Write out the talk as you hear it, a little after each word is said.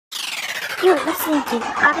You're listening to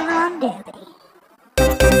Hodl Daily.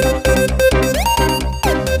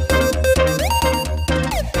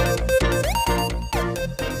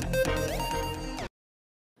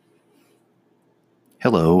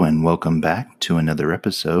 Hello and welcome back to another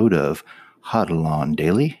episode of Hodl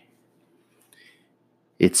Daily.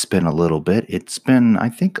 It's been a little bit. It's been, I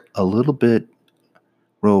think,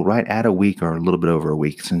 right at a week or a little bit over a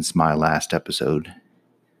week since my last episode.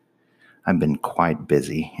 I've been quite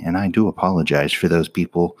busy, and I do apologize for those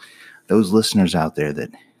listeners out there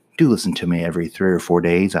that do listen to me every 3 or 4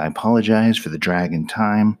 days. I apologize for the drag in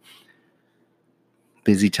time.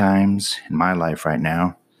 Busy times in my life right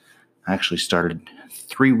now. I actually started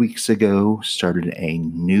 3 weeks ago, started a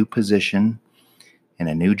new position in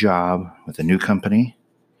a new job with a new company.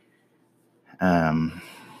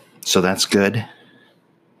 So that's good.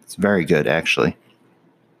 It's very good, actually.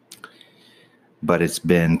 But it's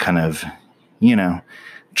been kind of,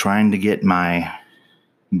 trying to get my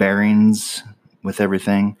bearings with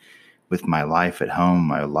everything, with my life at home,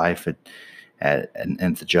 my life at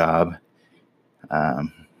the job.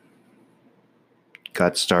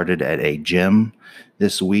 Got started at a gym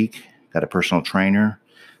this week, got a personal trainer.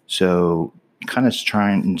 So kind of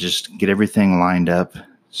trying to just get everything lined up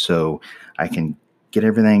so I can get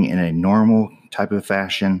everything in a normal type of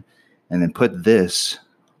fashion and then put this,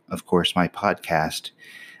 of course, my podcast,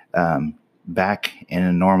 back in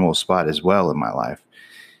a normal spot as well in my life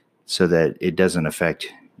so that it doesn't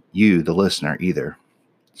affect you, the listener, either.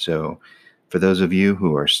 So for those of you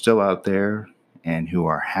who are still out there and who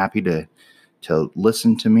are happy to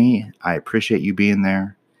listen to me, I appreciate you being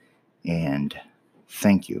there, and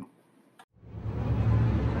thank you.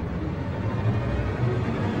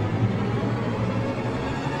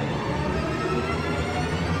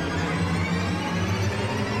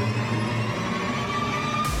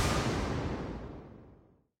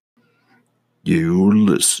 You're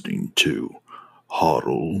listening to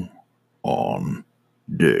Hodl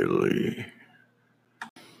Daily.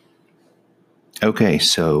 Okay,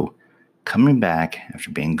 so coming back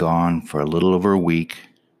after being gone for a little over a week,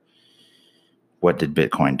 what did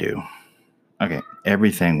Bitcoin do? Okay,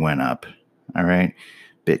 everything went up. All right,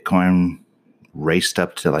 Bitcoin raced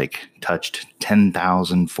up to touched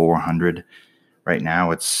 10,400. Right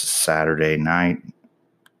now it's Saturday night.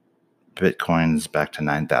 Bitcoin's back to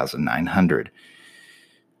 9,900.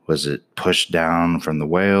 Was it pushed down from the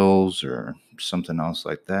whales or something else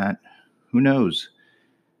like that? Who knows?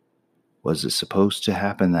 Was it supposed to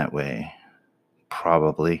happen that way?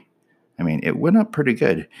 Probably. I mean, it went up pretty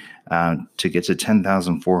good to get to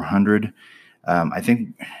 10,400. I think,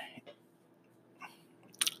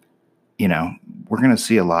 we're going to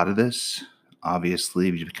see a lot of this,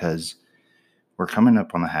 obviously, because we're coming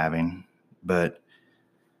up on the halving. But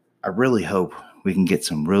I really hope we can get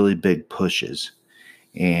some really big pushes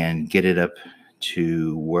and get it up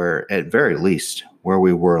to where, at very least, where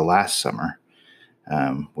we were last summer,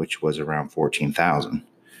 which was around 14,000.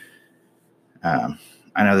 I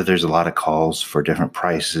know that there's a lot of calls for different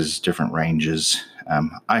prices, different ranges.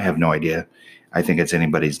 I have no idea. I think it's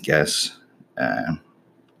anybody's guess. I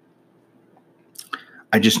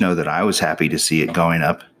just know that I was happy to see it going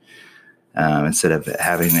up instead of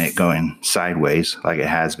having it going sideways like it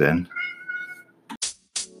has been.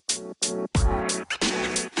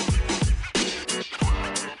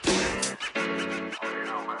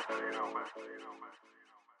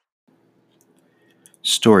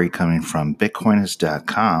 Story coming from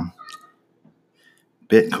Bitcoinist.com.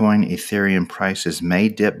 Bitcoin Ethereum prices may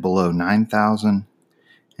dip below 9,000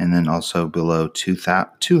 and then also below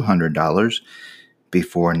 $200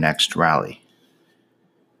 before next rally.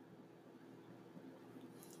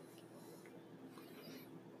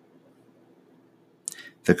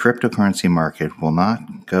 The cryptocurrency market will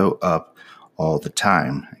not go up all the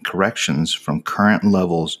time. Corrections from current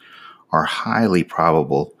levels are highly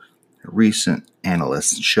probable, recent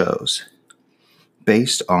analyst shows.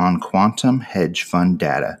 Based on quantum hedge fund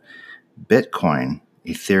data, Bitcoin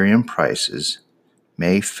Ethereum prices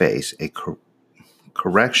may face a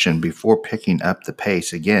correction before picking up the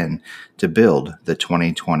pace again to build the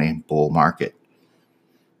 2020 bull market.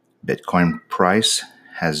 Bitcoin price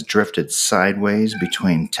has drifted sideways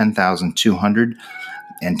between 10,200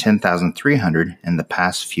 and 10,300 in the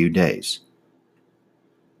past few days.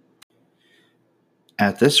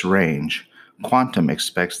 At this range, Quantum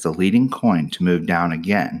expects the leading coin to move down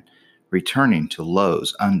again, returning to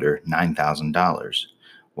lows under $9,000.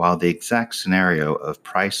 While the exact scenario of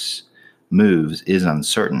price moves is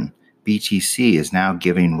uncertain, BTC is now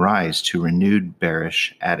giving rise to renewed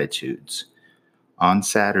bearish attitudes. On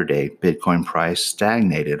Saturday, Bitcoin price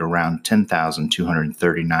stagnated around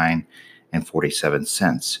 10,239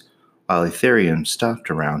 $2,284.47, while Ethereum stopped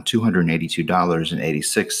around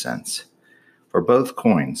 $282.86. For both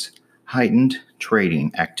coins, heightened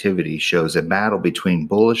trading activity shows a battle between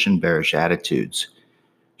bullish and bearish attitudes.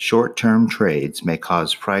 Short-term trades may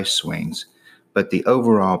cause price swings, but the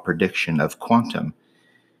overall prediction of Quantum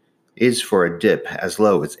is for a dip as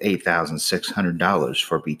low as $8,600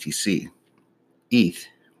 for BTC. ETH,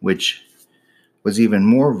 which was even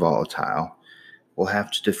more volatile, will have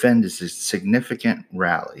to defend its significant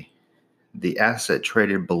rally. The asset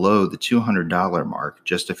traded below the $200 mark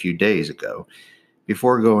just a few days ago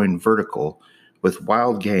before going vertical with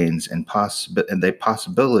wild gains and the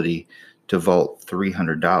possibility to vault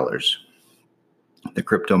 $300. The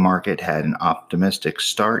crypto market had an optimistic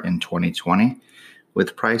start in 2020,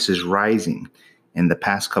 with prices rising in the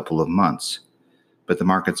past couple of months. But the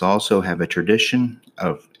markets also have a tradition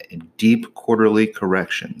of deep quarterly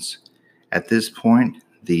corrections. At this point,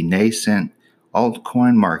 the nascent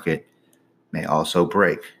altcoin market may also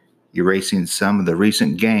break, erasing some of the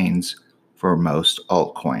recent gains for most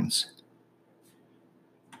altcoins.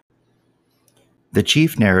 The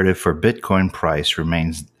chief narrative for Bitcoin price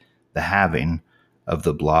remains the halving of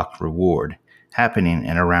the block reward, happening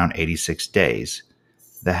in around 86 days.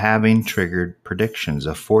 The halving triggered predictions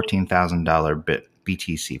of $14,000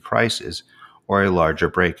 BTC prices or a larger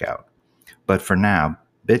breakout. But for now,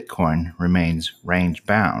 Bitcoin remains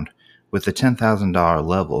range-bound, with the $10,000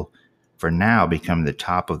 level for now becoming the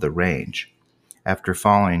top of the range. After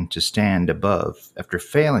failing to stand above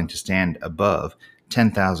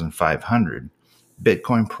 10,500,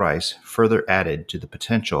 Bitcoin price further added to the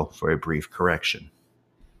potential for a brief correction.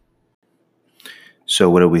 So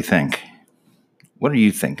what do we think? What are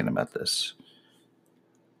you thinking about this?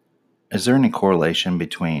 Is there any correlation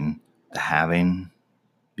between the halving,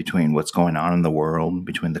 between what's going on in the world,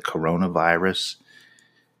 between the coronavirus,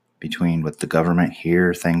 between what the government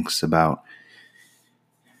here thinks about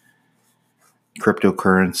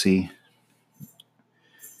cryptocurrency?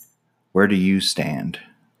 Where do you stand?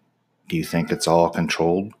 Do you think it's all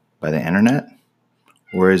controlled by the internet?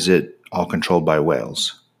 Or is it all controlled by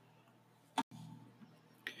whales?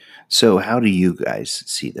 So how do you guys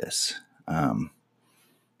see this?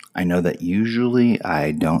 I know that usually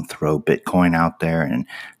I don't throw Bitcoin out there and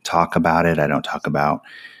talk about it. I don't talk about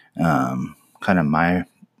kind of my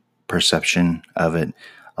perception of it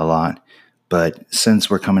a lot. But since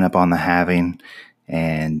we're coming up on the halving,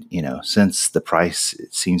 and since the price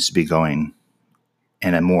seems to be going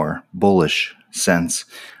in a more bullish sense,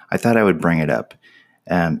 I thought I would bring it up.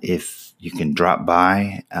 If you can drop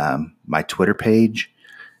by my Twitter page,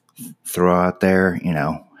 throw out there,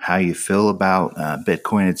 how you feel about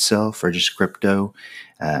Bitcoin itself or just crypto.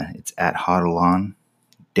 It's at Hodlon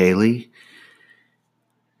Daily.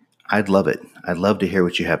 I'd love it. I'd love to hear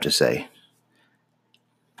what you have to say.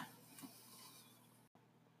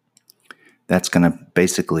 That's going to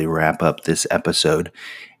basically wrap up this episode,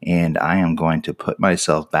 and I am going to put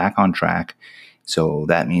myself back on track. So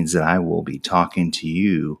that means that I will be talking to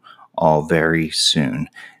you all very soon,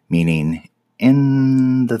 meaning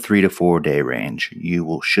in the 3 to 4 day range.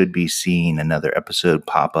 You should be seeing another episode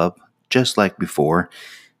pop up just like before.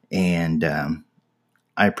 And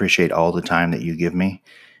I appreciate all the time that you give me,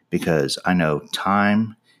 because I know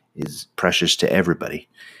time is precious to everybody.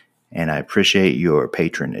 And I appreciate your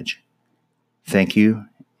patronage. Thank you,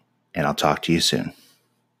 and I'll talk to you soon.